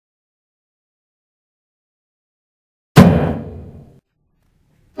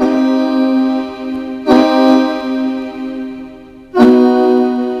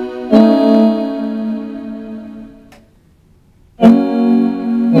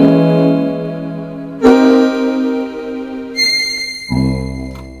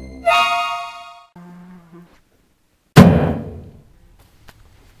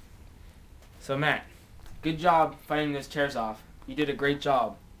good job fighting those chairs off. You did a great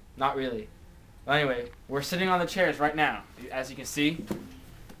job. Not really. But anyway, we're sitting on the chairs right now. As you can see,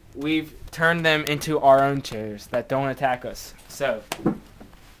 we've turned them into our own chairs that don't attack us. So,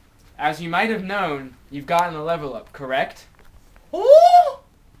 as you might have known, you've gotten a level up, correct? Oh!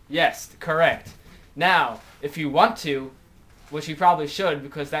 Yes, correct. Now, if you want to, which you probably should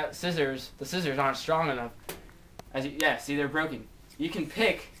because the scissors aren't strong enough. See, they're broken. You can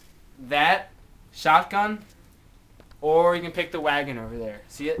pick that shotgun, or you can pick the wagon over there.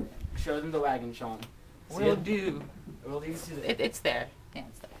 See it? Show them the wagon, Sean. Will do. We'll leave it to the... It's there. Yeah,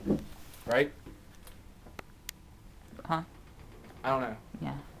 it's there. Right? Huh? I don't know.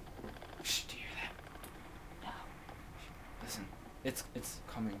 Yeah. Shh, do you hear that? No. Listen, it's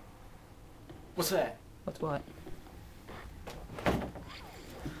coming. What's that? What's what?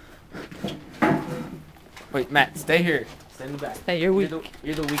 Wait, Matt, stay here. Stay in the back. Hey, you're weak.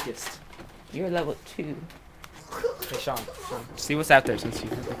 You're the weakest. You're level 2. Hey, Sean, see what's out there since you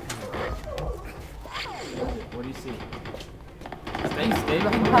heard the What do you see? Stay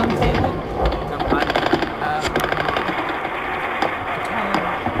behind the table. Come on.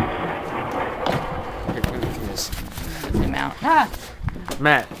 Here, let me do this. Zoom out. Ah!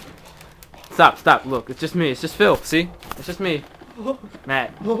 Matt, stop. Look, it's just me. It's just Phil. See? It's just me.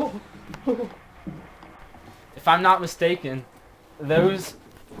 Matt. If I'm not mistaken, those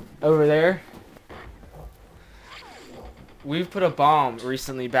over there, we've put a bomb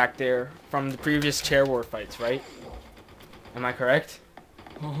recently back there from the previous chair war fights, right? Am I correct?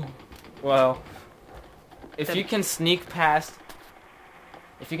 Well, if you can sneak past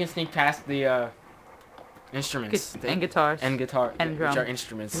the instruments And guitars. and guitar, And which drum. are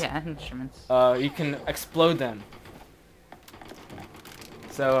instruments, Yeah, and instruments. you can explode them.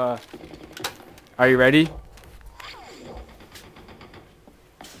 So, are you ready?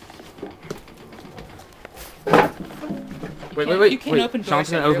 Wait. You can't open doors. Sean's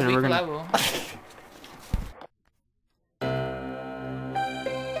gonna open and we're gonna... Level.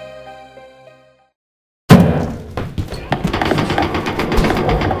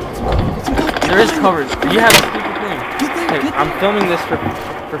 There is coverage. You have a stupid thing. Hey, I'm filming this for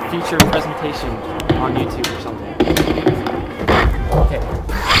future presentation on YouTube or something. Okay.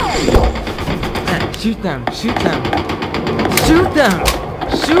 Shoot them! Shoot them! Shoot them!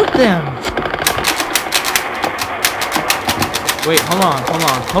 Shoot them! Wait, hold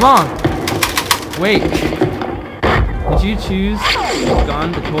on. Wait. Did you choose the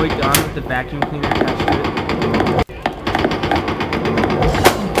gun, the toy gun with the vacuum cleaner attached to it?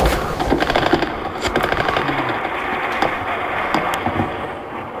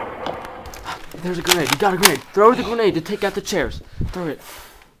 There's a grenade. You got a grenade. Throw the grenade to take out the chairs. Throw it.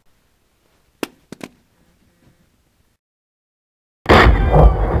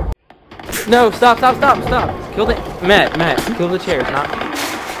 No, stop. Kill the... Matt, kill the chairs, not...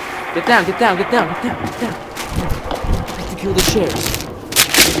 Get down. I have to kill the chairs.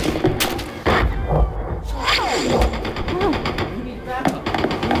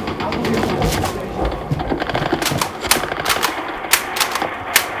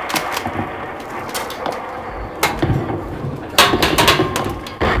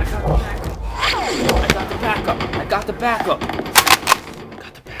 I got the backup.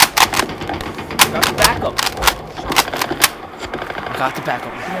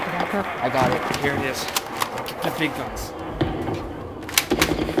 I got it. Here it is. The big guns.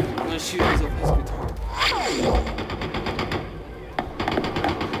 I'm gonna shoot his guitar.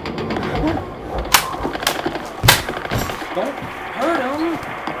 Don't hurt him.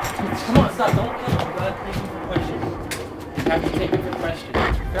 Come on, stop. Don't kill him. You gotta take him for questions. You have to take him for questions.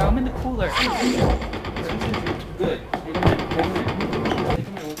 Throw him in the cooler. Good. Take him in.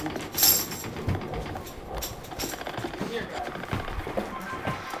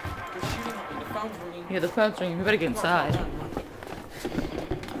 Yeah, the phone's ringing. We better get inside.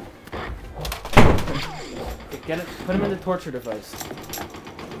 Get it. Put him in the torture device.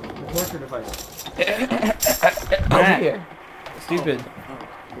 Over here. Stupid.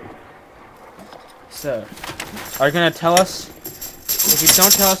 So, are you gonna tell us? If you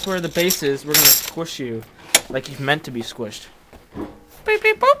don't tell us where the base is, we're gonna squish you, like you've meant to be squished. Beep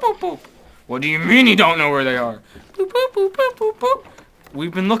beep boop boop boop. What do you mean you don't know where they are? Boop boop boop boop boop boop.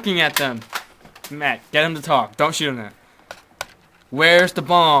 We've been looking at them. Matt, get him to talk. Don't shoot him that. Where's the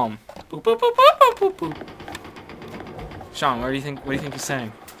bomb? Boop boop boop boop boop boop boop. Sean, what do you think he's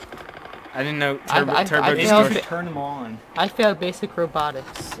saying? I didn't know turbo distortion. Turn them on. I failed basic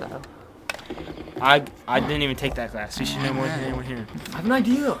robotics, so. I didn't even take that class. You should know more than anyone here. I have an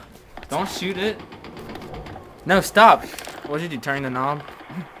idea. Don't shoot it. No, stop. What did you do? Turn the knob?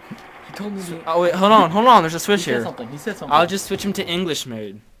 He told me to... Oh wait, hold on. There's a switch He said here. something. He said something. I'll just switch him to English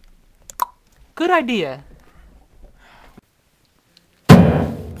mode. Good idea.